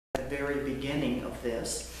very beginning of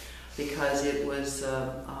this, because it was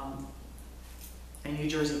a New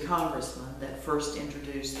Jersey congressman that first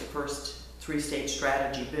introduced the first three-state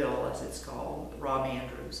strategy bill, as it's called, Rob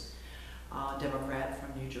Andrews, Democrat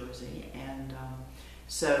from New Jersey. And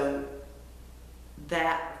so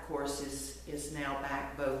that, of course, is now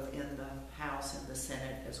back both in the House and the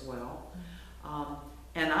Senate as well.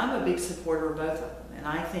 And I'm a big supporter of both of them. And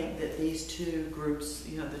I think that these two groups,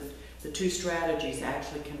 you know, the two strategies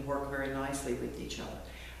actually can work very nicely with each other.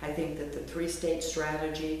 I think that the three-state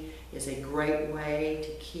strategy is a great way to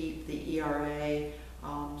keep the ERA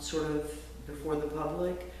sort of before the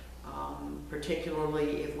public,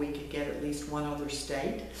 particularly if we could get at least one other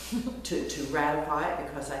state to ratify it,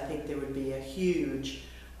 because I think there would be a huge,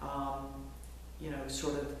 you know,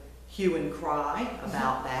 sort of hue and cry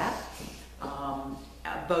about that,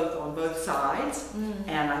 both on both sides.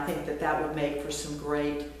 And I think that that would make for some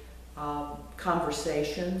great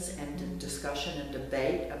conversations and discussion and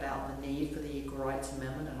debate about the need for the Equal Rights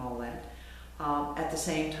Amendment and all that. At the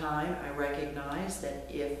same time, I recognize that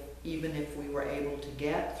even if we were able to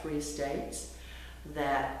get 3 states,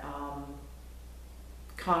 that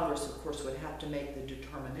Congress, of course, would have to make the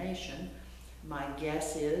determination. My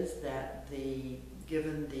guess is that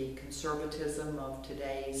given the conservatism of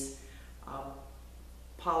today's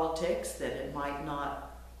politics, that it might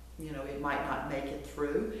not, you know, it might not make it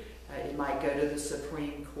through. It might go to the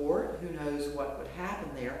Supreme Court. Who knows what would happen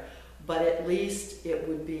there? But at least it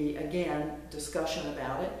would be, again, discussion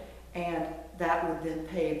about it, and that would then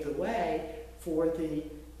pave the way for the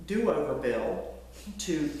do-over bill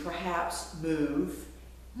to perhaps move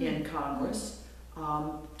in Congress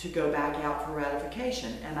to go back out for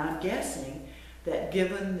ratification. And I'm guessing that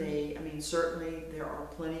given I mean, certainly there are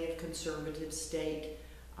plenty of conservative state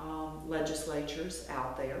legislatures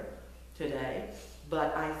out there today,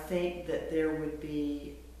 but I think that there would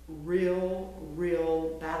be real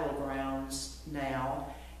battlegrounds now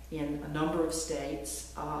in a number of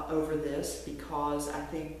states over this, because I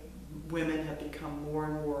think women have become more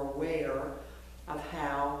and more aware of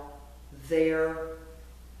how their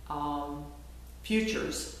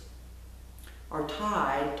futures are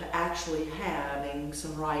tied to actually having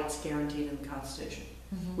some rights guaranteed in the Constitution,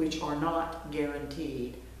 which are not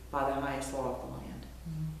guaranteed by the highest law of the land.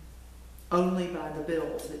 Only by the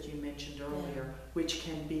bills that you mentioned earlier, which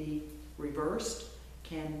can be reversed,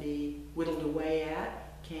 can be whittled away at,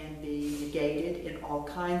 can be negated in all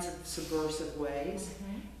kinds of subversive ways.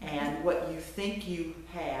 And what you think you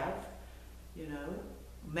have, you know,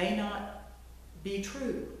 may not be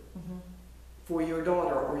true for your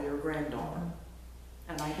daughter or your granddaughter.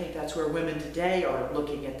 And I think that's where women today are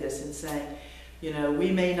looking at this and saying, you know, we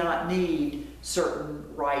may not need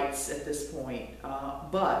certain rights at this point,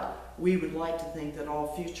 but we would like to think that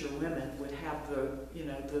all future women would have the, you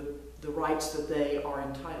know, the rights that they are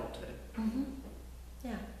entitled to.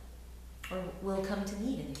 Yeah. Or will come to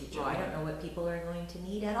need in the future. Right. I don't know what people are going to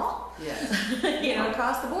need at all. Yes. You know,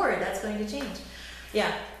 across the board, that's going to change.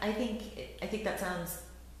 Yeah, I think that sounds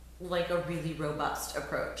like a really robust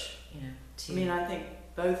approach. You know, I mean, I think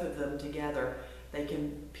both of them together, they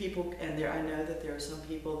can, people, and I know that there are some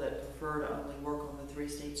people that prefer to only work on the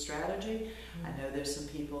three-state strategy. I know there's some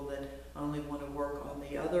people that only want to work on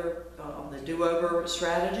the other, on the do-over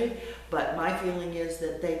strategy. But my feeling is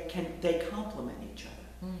that they complement each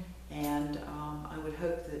other. And I would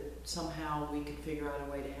hope that somehow we could figure out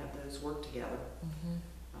a way to have those work together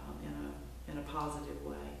in a positive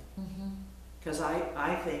way. Because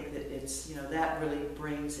I think that it's, you know, that really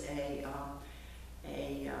brings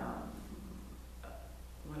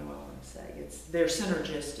what do I want to say? They're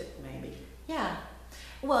synergistic, maybe. Yeah.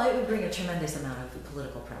 Well, it would bring a tremendous amount of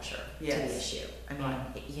political pressure to the issue. I mean,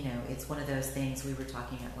 you know, it's one of those things we were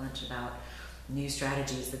talking at lunch about, new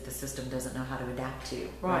strategies that the system doesn't know how to adapt to.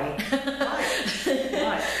 Right.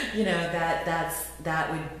 You know,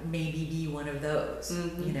 that would maybe be one of those.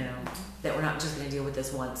 You know, that we're not just going to deal with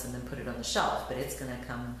this once and then put it on the shelf, but it's going to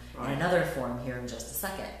come in another form here in just a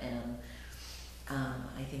second. And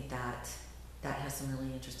I think that has some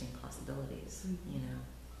really interesting possibilities. You know,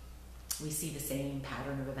 we see the same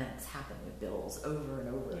pattern of events happen with bills over and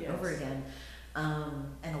over and over again.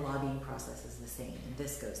 And the lobbying process is the same, and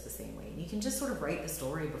this goes the same way. And you can just sort of write the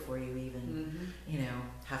story before you even, you know,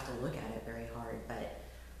 have to look at it very hard. But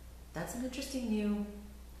that's an interesting new.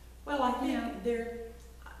 Well, I think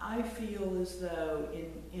I feel as though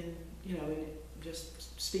in you know,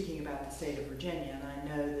 just speaking about the state of Virginia, and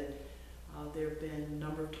I know that there have been a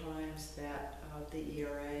number of times that the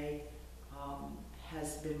ERA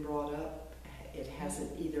has been brought up. It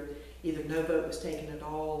hasn't either no vote was taken at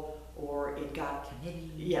all, or it got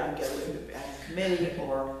committee,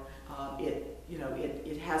 or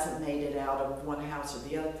It hasn't made it out of one house or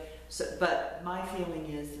the other. So, but my feeling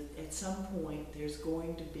is that at some point there's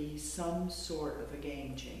going to be some sort of a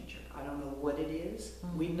game changer. I don't know what it is.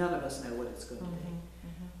 None of us know what it's going to be.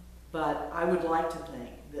 But I would like to think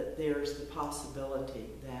that there's the possibility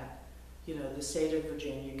that, the state of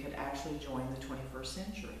Virginia could actually join the 21st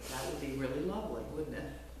century. That would be really lovely, wouldn't it?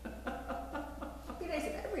 It'd be nice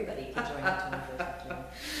if everybody could join the 21st century.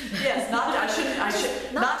 Yes,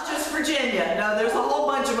 not just Virginia. No, there's a whole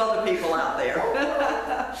bunch of other people out there.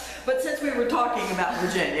 But since we were talking about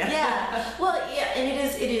Virginia. Yeah, well, yeah, and it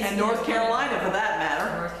is. And North Carolina, for that matter.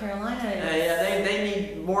 North Carolina. They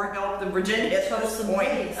need more help than Virginia at this point.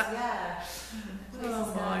 Yeah.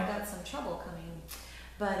 Got some trouble coming.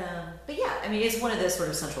 But yeah, I mean, it's one of the sort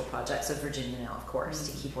of central projects of Virginia now, of course,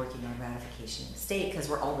 to keep working on ratification in the state, because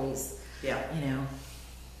we're always,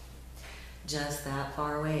 just that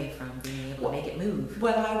far away from being able to make it move.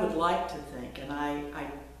 What I would like to think, and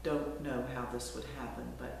I don't know how this would happen,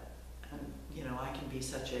 but I can be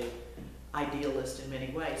such a idealist in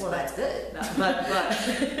many ways. Well, that's good. But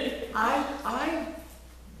I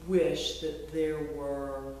wish that there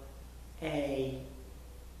were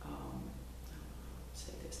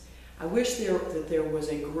I wish that there was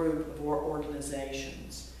a group of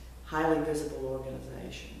organizations, highly visible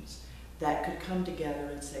organizations, that could come together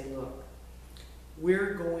and say, look,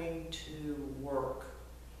 we're going to work.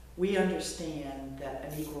 We understand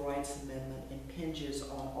that an Equal Rights Amendment impinges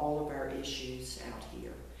on all of our issues out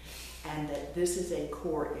here, and that this is a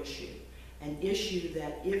core issue, an issue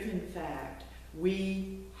that if in fact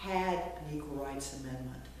we had an Equal Rights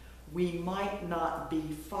Amendment, we might not be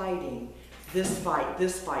fighting this fight,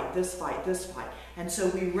 this fight, this fight, this fight. And so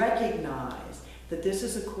we recognize that this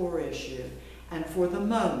is a core issue, and for the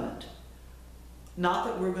moment, not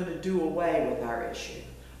that we're going to do away with our issue,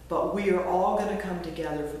 but we are all going to come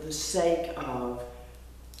together for the sake of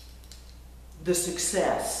the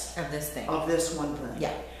success of this thing, of this one thing.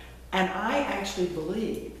 Yeah. And I actually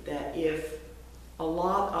believe that if a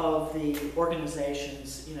lot of the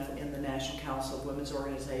organizations, in the National Council of Women's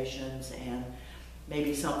Organizations, and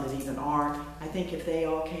maybe some that even aren't, I think if they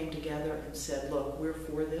all came together and said, look, we're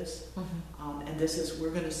for this, and this is,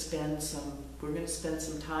 we're going to spend some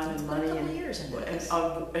time and money and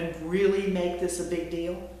really make this a big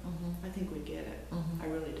deal, I think we'd get it. I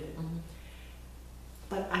really do.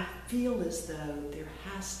 But I feel as though there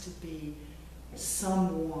has to be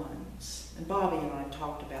someone's, and Bobby and I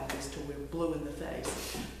talked about this till we were blue in the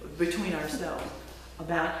face between ourselves,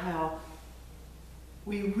 about how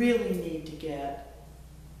we really need to get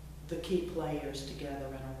the key players together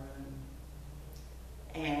in a room,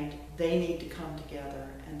 and they need to come together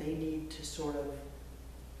and they need to sort of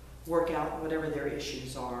work out whatever their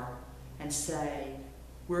issues are and say,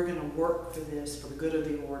 we're going to work for this for the good of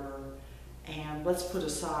the order, and let's put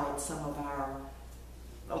aside some of our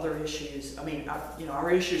other issues, our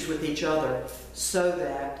issues with each other, so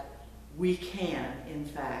that we can, in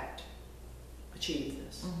fact, achieve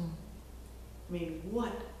this. I mean,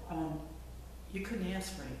 you couldn't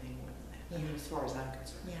ask for anything more than that, as far as I'm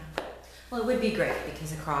concerned. Yeah. Well, it would be great,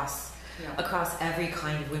 because across every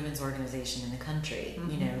kind of women's organization in the country,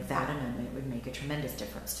 that amendment would make a tremendous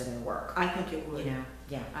difference to their work. I think it would.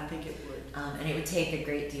 Yeah. I think it would. And it would take a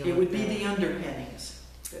great deal. It would be the underpinnings.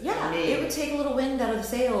 Yeah, it would take a little wind out of the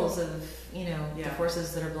sails of, the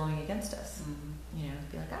forces that are blowing against us. Be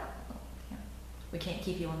like, we can't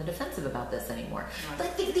keep you on the defensive about this anymore. Right.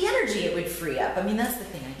 But the energy it would free up. I mean, that's the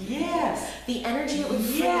thing. The energy it would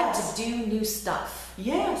free up to do new stuff.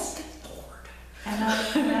 Yes. Good Lord. I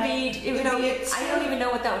don't even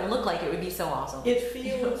know what that would look like. It would be so awesome. It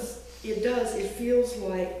feels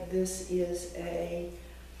like this is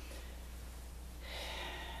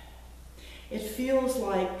it feels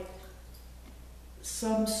like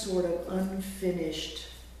some sort of unfinished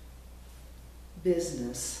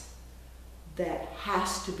business that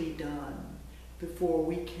has to be done before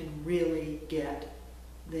we can really get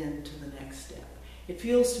then to the next step. It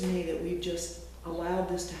feels to me that we've just allowed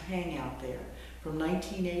this to hang out there from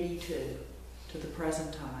 1982 to the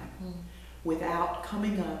present time without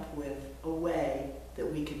coming up with a way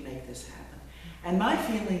that we can make this happen. And my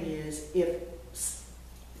feeling is if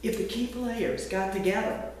the key players got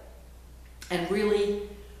together and really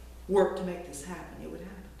worked to make this happen, it would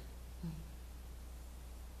happen.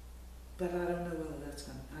 But I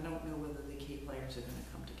don't know whether the key players are going to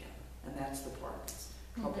come together, and that's the part that's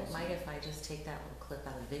troublesome. It might if I just take that little clip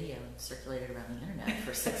out of the video and circulate it around the internet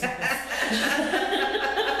for 6 months.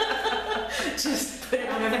 Just put it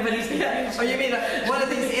on everybody's page. Yeah. Or you mean one of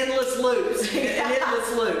these endless loops? An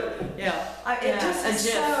endless loop. Yeah. It just is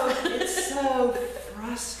it's so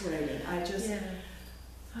frustrating. I just,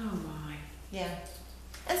 oh my. Yeah.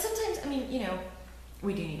 And sometimes, I mean, you know,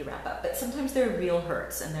 we do need to wrap up, but sometimes there are real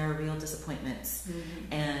hurts and there are real disappointments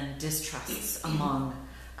and distrusts among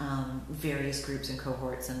various groups and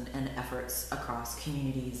cohorts and efforts across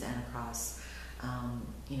communities and across,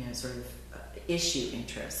 you know, sort of issue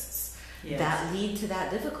interests that lead to that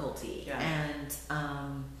difficulty. Yeah.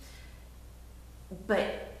 And,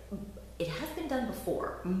 but it has been done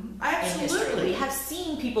before. Absolutely. In history. We have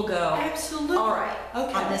seen people go, absolutely. All right,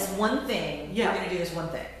 okay. on this one thing, we're going to do this one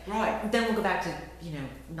thing. Right. Then we'll go back to, you know,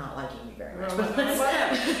 not liking you very much.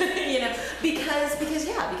 Whatever. You know,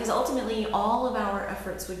 because ultimately all of our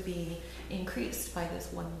efforts would be increased by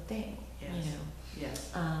this one thing. Yes. You know.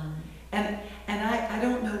 Yes. And I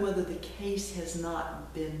don't know whether the case has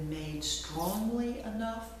not been made strongly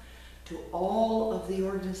enough to all of the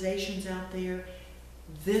organizations out there.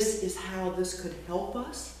 This is how this could help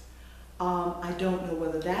us. I don't know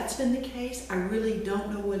whether that's been the case. I really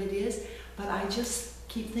don't know what it is, but I just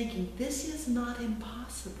keep thinking this is not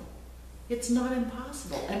impossible. It's not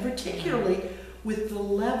impossible, and particularly with the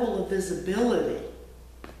level of visibility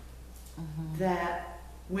that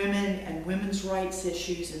women and women's rights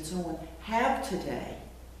issues and so on have today.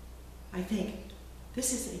 I think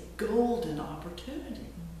this is a golden opportunity,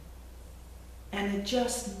 and it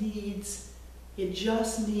just needs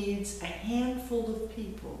a handful of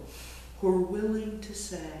people who are willing to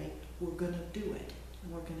say, we're going to do it,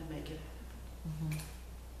 and we're going to make it happen.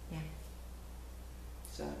 Yeah.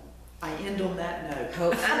 So, I end on that note.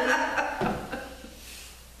 Hopefully.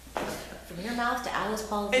 From your mouth to Alice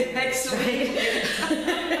Paul's ears. Excellent.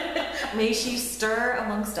 May she stir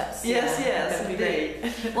amongst us. Yes, yes,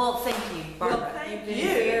 indeed. Well, thank you, Barbara. Well, thank You've been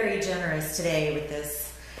you. very generous today with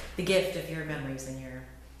this, the gift of your memories and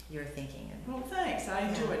your thinking. And Well, thanks. I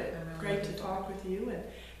enjoyed it. I'm really Great to looking talk with you, and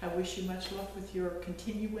I wish you much luck with your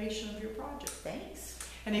continuation of your project. Thanks.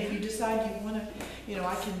 And if you decide you want to, you know,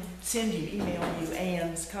 I can email you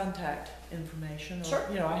Anne's contact information. Or, Sure.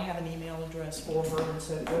 you know, I have an email address for her and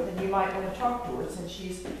so forth, and you might want to talk to her since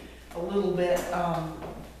she's a little bit,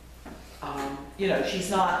 you know,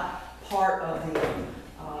 she's not part of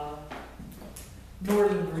the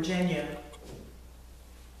Northern Virginia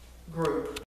group.